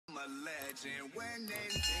legend when they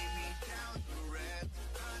lay me down to rest.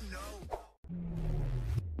 I know.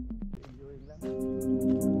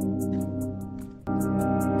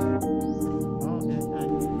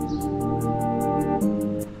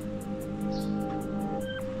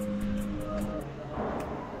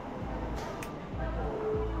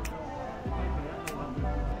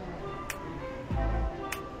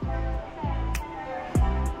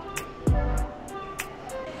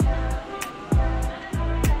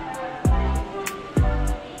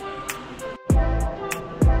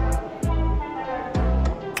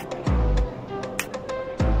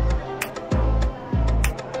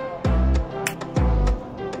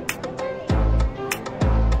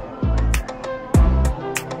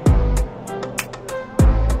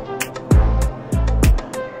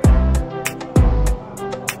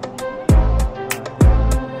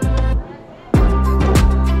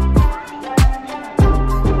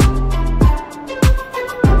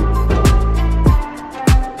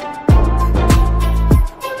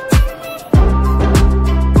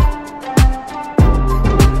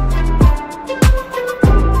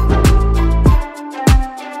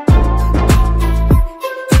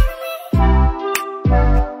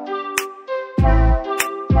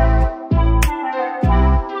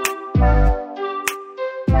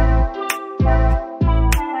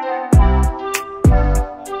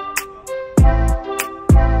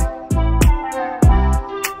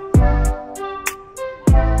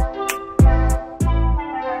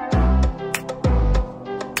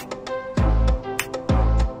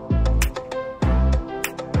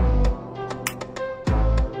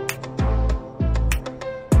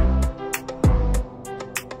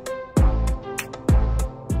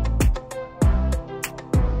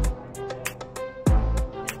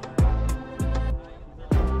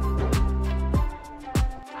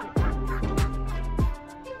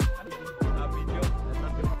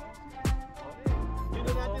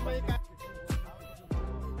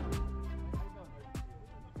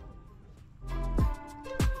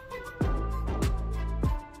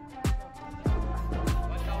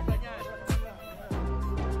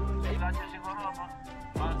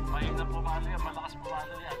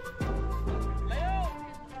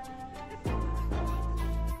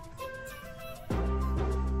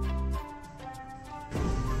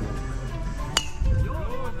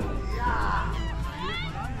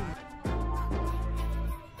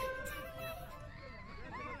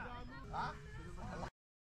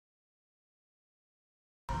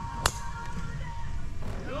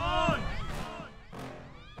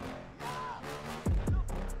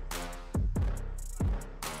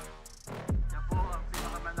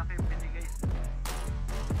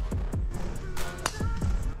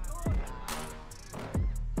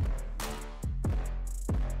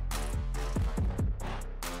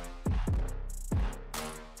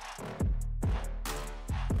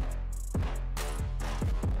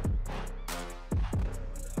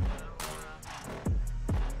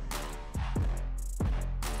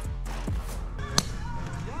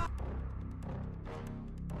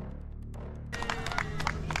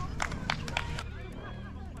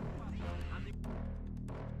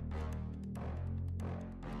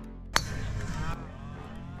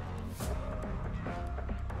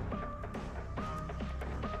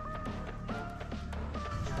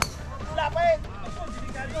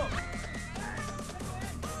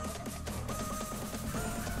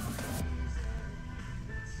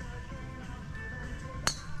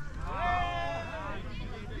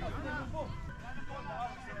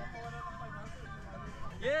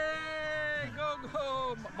 Yay! Go,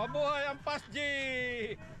 go! Mabuhay ang PASG!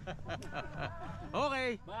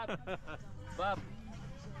 Okay. Bob.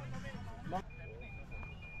 Bob.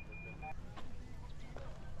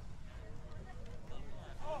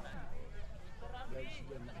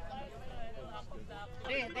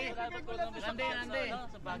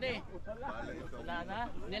 Andi. Wala na.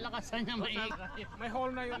 Nilakasan niya maikay. May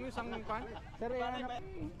hole na yung isang pan. Sir, yan.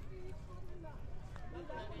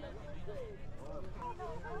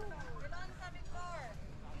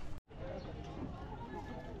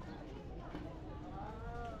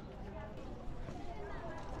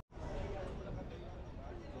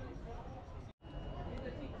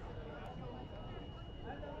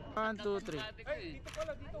 One, two, three. Dito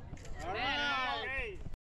pala, dito. Okay.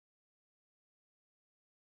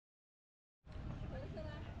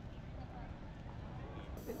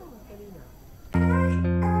 Ito, kanina.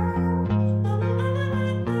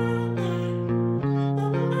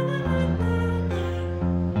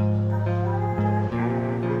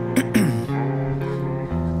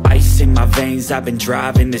 Ice in my veins, I've been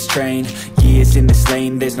driving this train. me is in this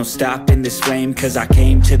lane, there's no stopping this flame. Cause I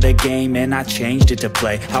came to the game and I changed it to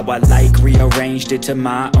play how I like, rearranged it to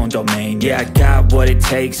my own domain. Yeah, I got what it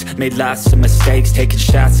takes, made lots of mistakes, taking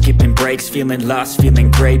shots, skipping breaks, feeling lost,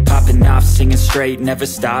 feeling great, popping off, singing straight, never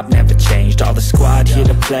stopped, never changed. All the squad here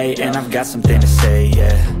to play and I've got something to say,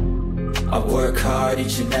 yeah. I work hard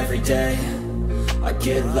each and every day, I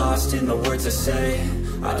get lost in the words I say.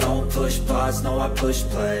 I don't push pause, no I push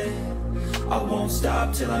play. I won't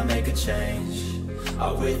stop till I make a change.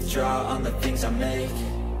 I withdraw on the things I make.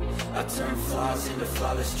 I turn flaws into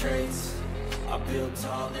flawless traits. I build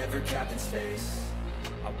tall, never capped in space.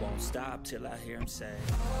 I won't stop till I hear him say.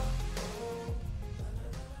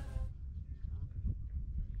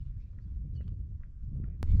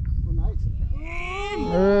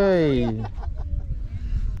 Hey.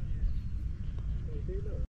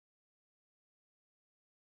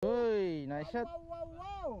 Uy, nice shot.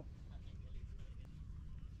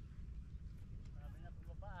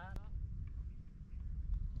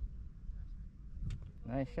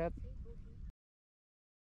 Nice shot.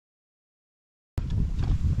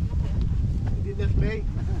 Did that play?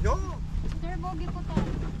 No, Sir, bogey po to.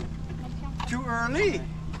 too early.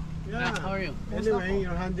 Yeah. How are you? Anyway,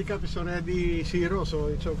 your handicap is already 0, so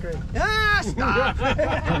it's okay. Ah, stop!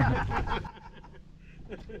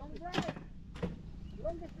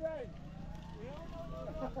 Longest drive.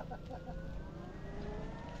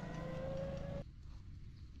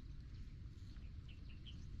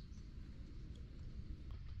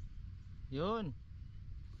 Yun.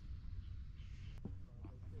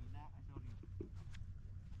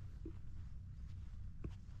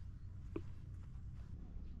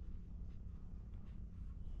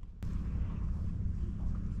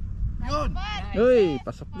 Yun! Uy,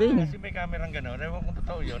 pasok din. Kasi may kamerang gano'n, ewan kung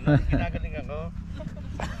totoo yun, ginagaling ako.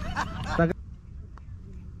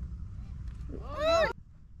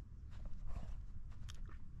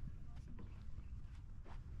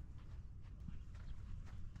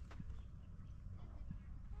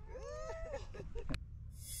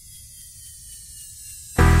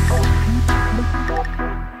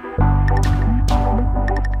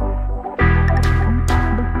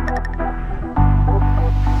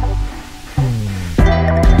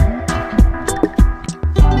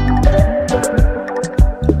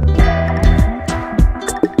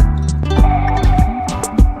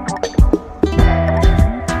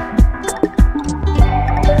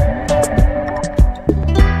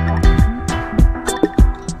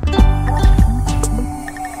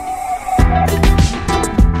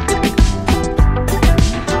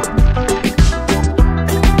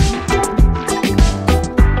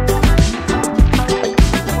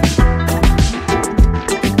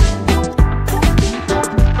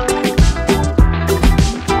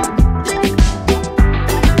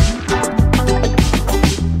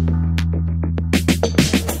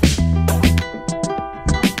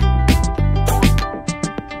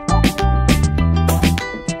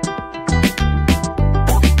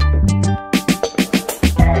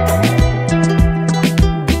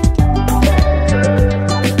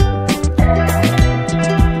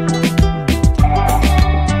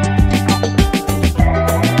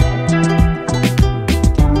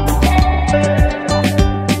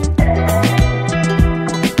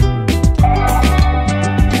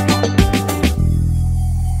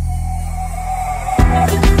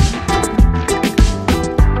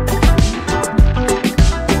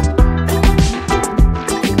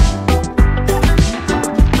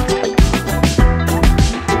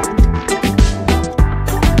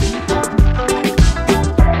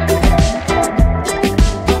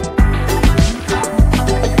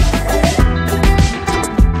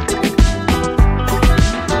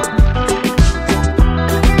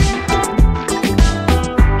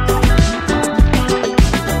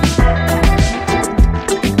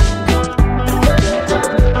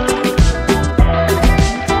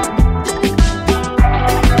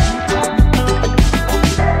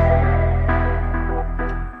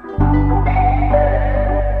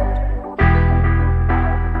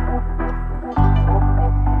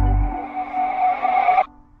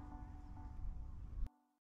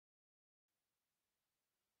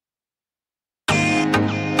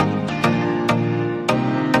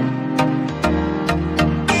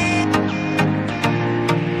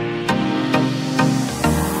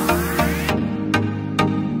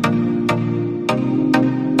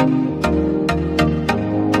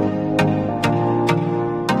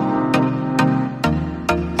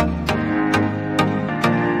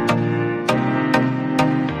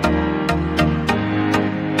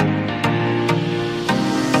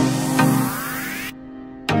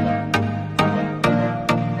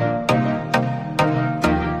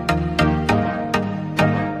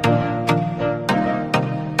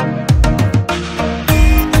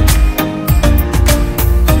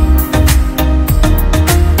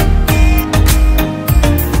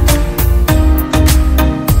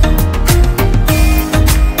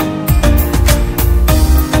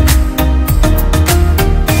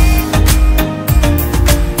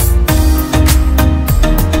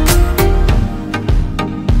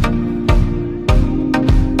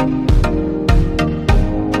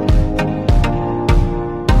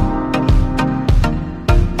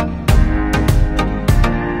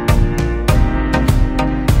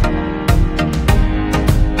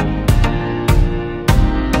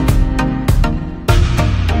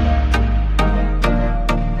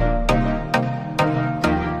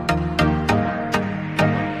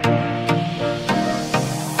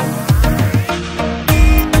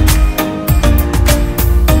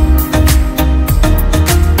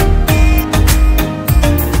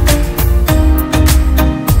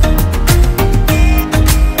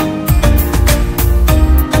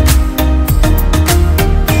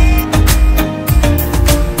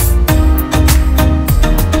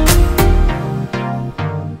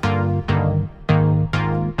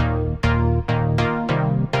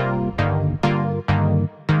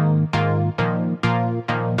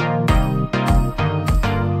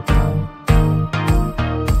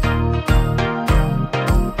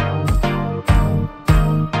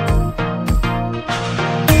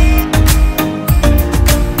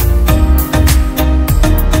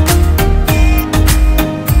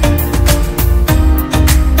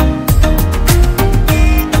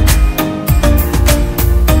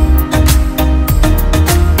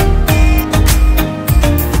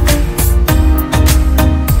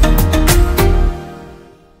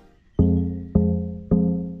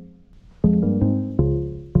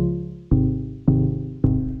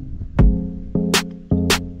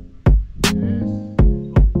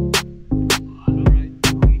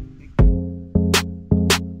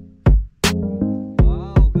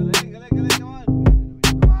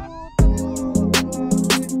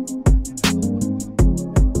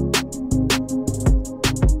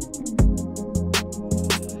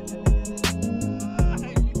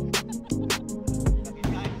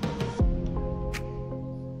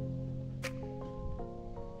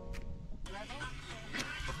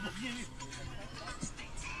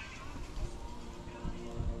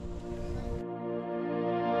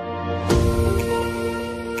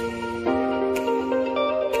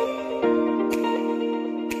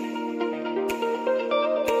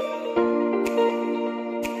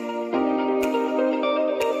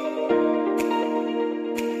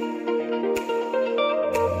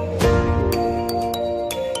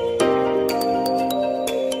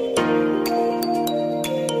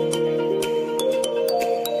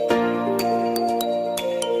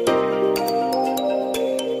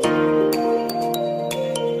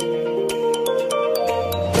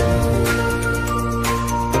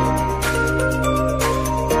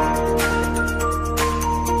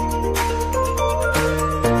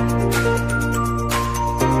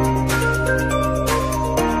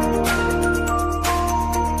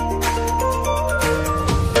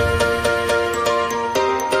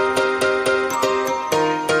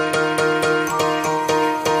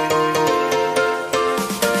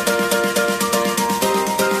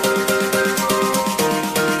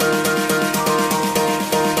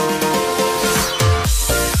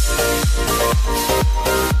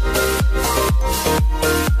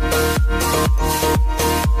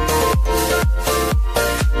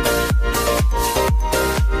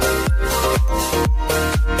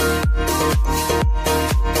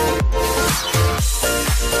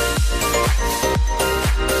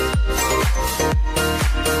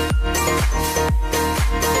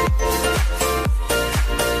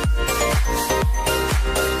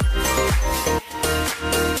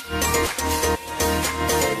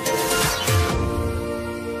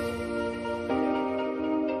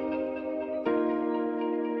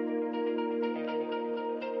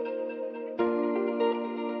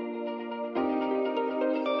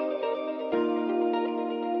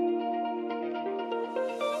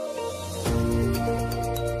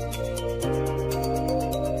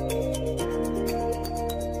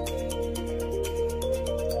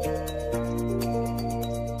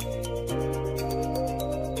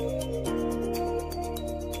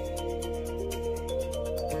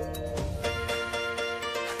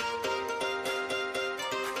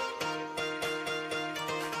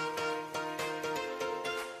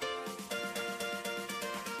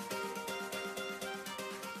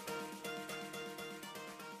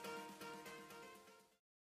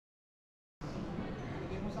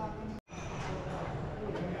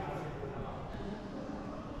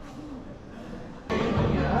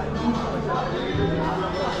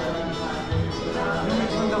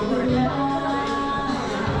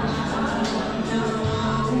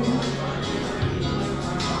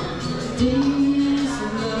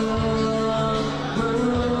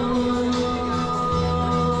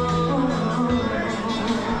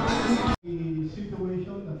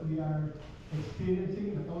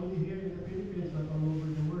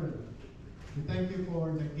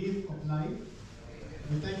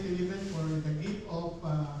 We thank you even for the gift of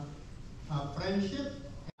friendship.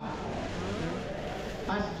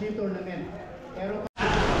 Pass G tournament. Pero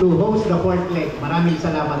to host the fourth leg. Maraming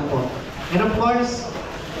salamat po. And of course,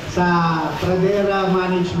 sa Pradera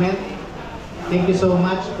management, thank you so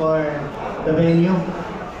much for the venue.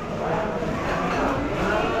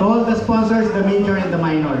 To all the sponsors, the major and the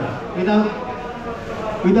minor.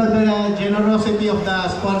 Without the generosity of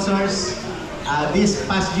the sponsors, this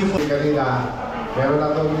past G kanina, meron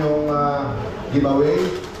na itong yung giveaway,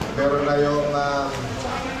 meron na yung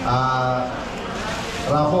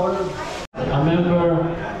raffle. A member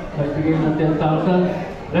nagbigay ng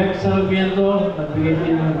 10,000. Rex Salviento nagbigay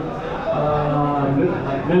din ng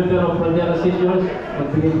member of Pradera Seniors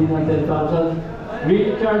nagbigay din ng 10,000.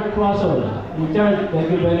 Richard Quasol. Richard,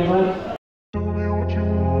 thank you very much.